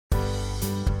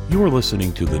You're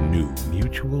listening to the new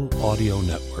Mutual Audio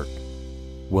Network.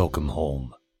 Welcome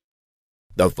home.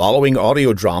 The following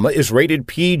audio drama is rated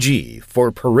PG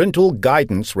for parental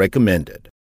guidance recommended.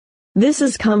 This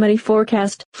is Comedy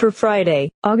Forecast for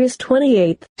Friday, August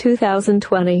 28th,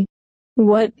 2020.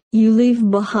 What You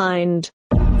Leave Behind.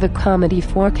 The Comedy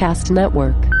Forecast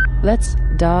Network. Let's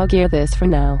dog ear this for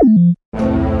now.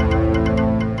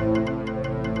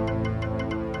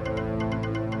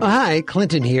 Hi,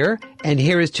 Clinton here, and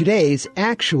here is today's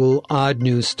actual odd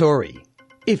news story.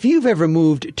 If you've ever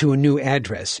moved to a new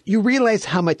address, you realize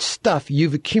how much stuff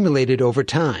you've accumulated over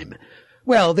time.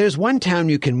 Well, there's one town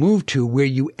you can move to where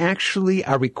you actually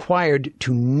are required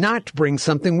to not bring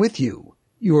something with you.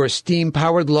 Your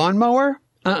steam-powered lawnmower?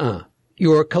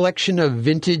 Your collection of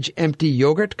vintage empty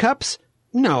yogurt cups?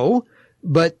 No.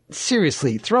 But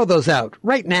seriously, throw those out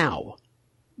right now.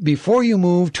 Before you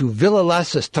move to Villa La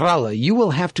Sestrala, you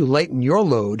will have to lighten your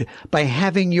load by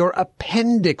having your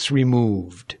appendix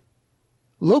removed.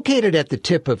 Located at the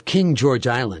tip of King George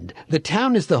Island, the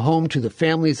town is the home to the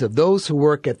families of those who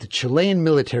work at the Chilean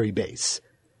military base.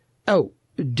 Oh,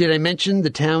 did I mention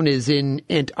the town is in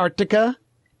Antarctica?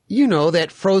 You know,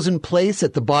 that frozen place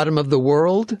at the bottom of the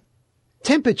world?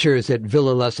 Temperatures at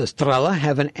Villa La Sestrala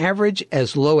have an average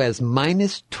as low as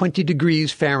minus 20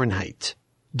 degrees Fahrenheit.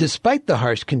 Despite the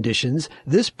harsh conditions,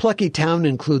 this plucky town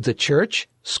includes a church,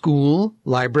 school,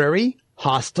 library,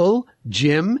 hostel,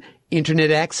 gym,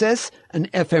 internet access, an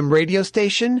FM radio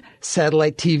station,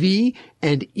 satellite TV,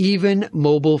 and even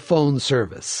mobile phone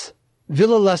service.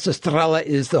 Villa La Sestrala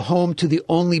is the home to the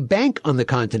only bank on the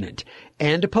continent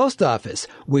and a post office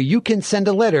where you can send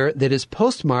a letter that is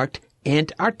postmarked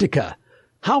Antarctica.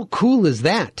 How cool is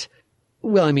that?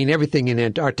 Well, I mean, everything in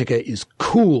Antarctica is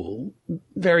cool.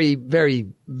 Very, very,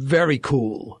 very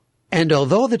cool. And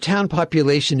although the town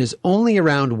population is only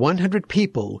around 100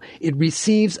 people, it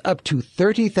receives up to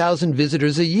 30,000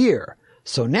 visitors a year.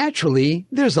 So naturally,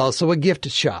 there's also a gift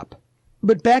shop.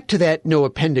 But back to that no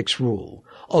appendix rule.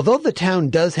 Although the town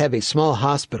does have a small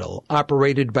hospital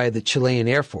operated by the Chilean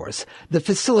Air Force, the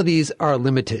facilities are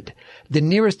limited. The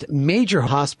nearest major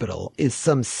hospital is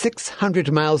some 600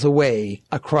 miles away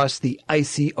across the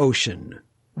icy ocean.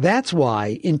 That's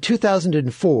why, in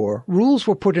 2004, rules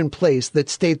were put in place that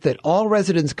state that all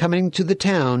residents coming to the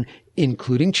town,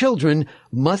 including children,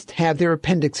 must have their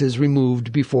appendixes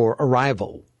removed before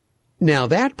arrival. Now,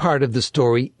 that part of the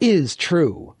story is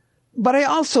true. But I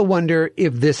also wonder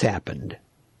if this happened.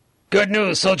 Good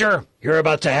news, soldier. You're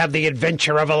about to have the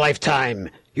adventure of a lifetime.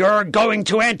 You're going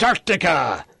to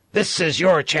Antarctica. This is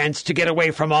your chance to get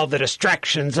away from all the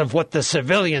distractions of what the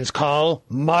civilians call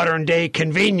modern-day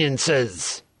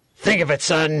conveniences. Think of it,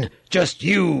 son. Just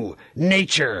you,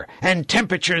 nature, and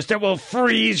temperatures that will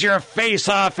freeze your face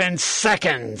off in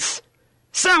seconds.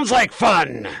 Sounds like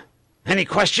fun. Any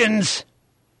questions?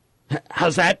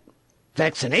 How's that?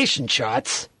 Vaccination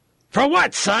shots? For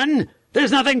what, son?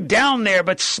 There's nothing down there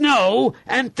but snow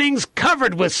and things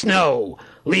covered with snow.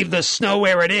 Leave the snow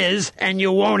where it is, and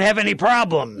you won't have any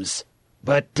problems.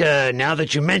 But now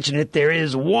that you mention it, there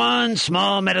is one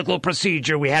small medical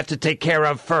procedure we have to take care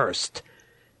of first.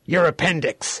 Your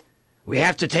appendix. We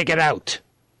have to take it out.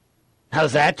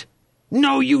 How's that?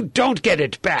 No, you don't get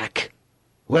it back.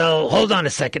 Well, hold on a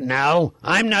second now.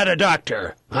 I'm not a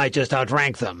doctor. I just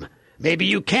outrank them. Maybe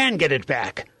you can get it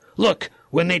back. Look,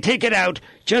 when they take it out,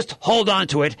 just hold on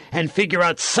to it and figure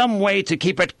out some way to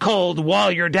keep it cold while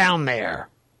you're down there.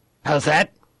 How's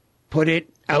that? Put it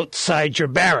outside your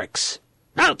barracks.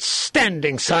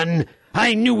 Outstanding, son.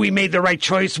 I knew we made the right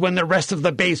choice when the rest of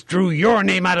the base drew your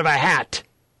name out of a hat.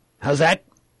 How's that?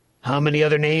 How many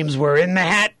other names were in the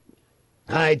hat?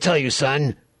 I'd tell you,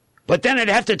 son. But then I'd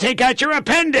have to take out your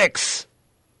appendix.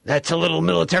 That's a little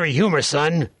military humor,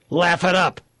 son. Laugh it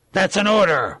up. That's an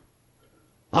order.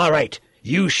 All right.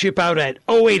 You ship out at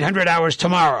 0800 hours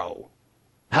tomorrow.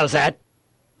 How's that?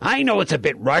 I know it's a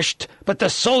bit rushed, but the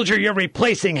soldier you're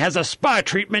replacing has a spa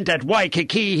treatment at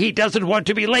Waikiki he doesn't want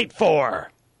to be late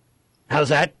for. How's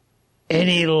that?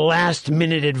 Any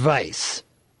last-minute advice?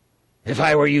 If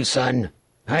I were you, son,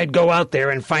 I'd go out there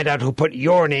and find out who put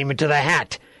your name into the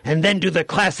hat, and then do the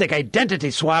classic identity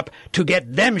swap to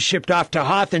get them shipped off to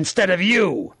Hoth instead of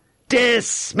you.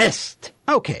 Dismissed.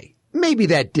 Okay, maybe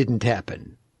that didn't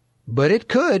happen. But it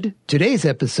could. Today's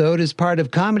episode is part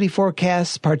of Comedy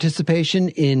Forecast's participation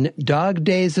in Dog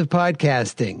Days of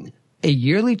Podcasting, a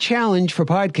yearly challenge for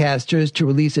podcasters to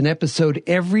release an episode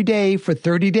every day for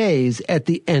 30 days at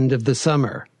the end of the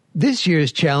summer. This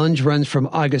year's challenge runs from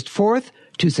August 4th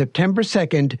to September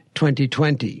 2nd,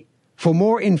 2020. For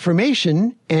more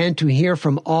information and to hear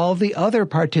from all the other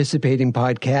participating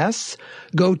podcasts,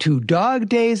 go to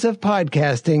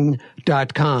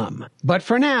dogdaysofpodcasting.com. But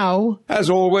for now,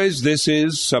 as always, this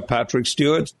is Sir Patrick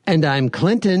Stewart. And I'm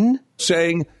Clinton.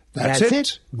 Saying, that's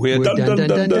it. We're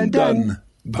done.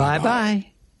 Bye-bye.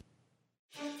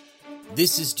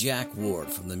 This is Jack Ward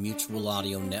from the Mutual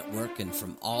Audio Network, and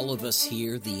from all of us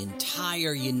here, the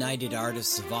entire United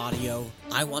Artists of Audio,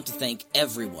 I want to thank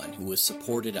everyone who has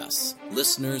supported us,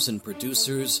 listeners and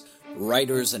producers,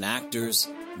 writers and actors,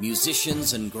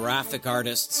 musicians and graphic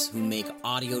artists who make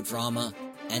audio drama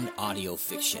and audio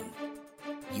fiction.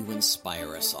 You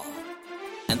inspire us all.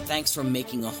 And thanks for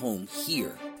making a home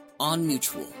here on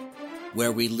Mutual,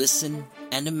 where we listen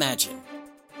and imagine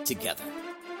together.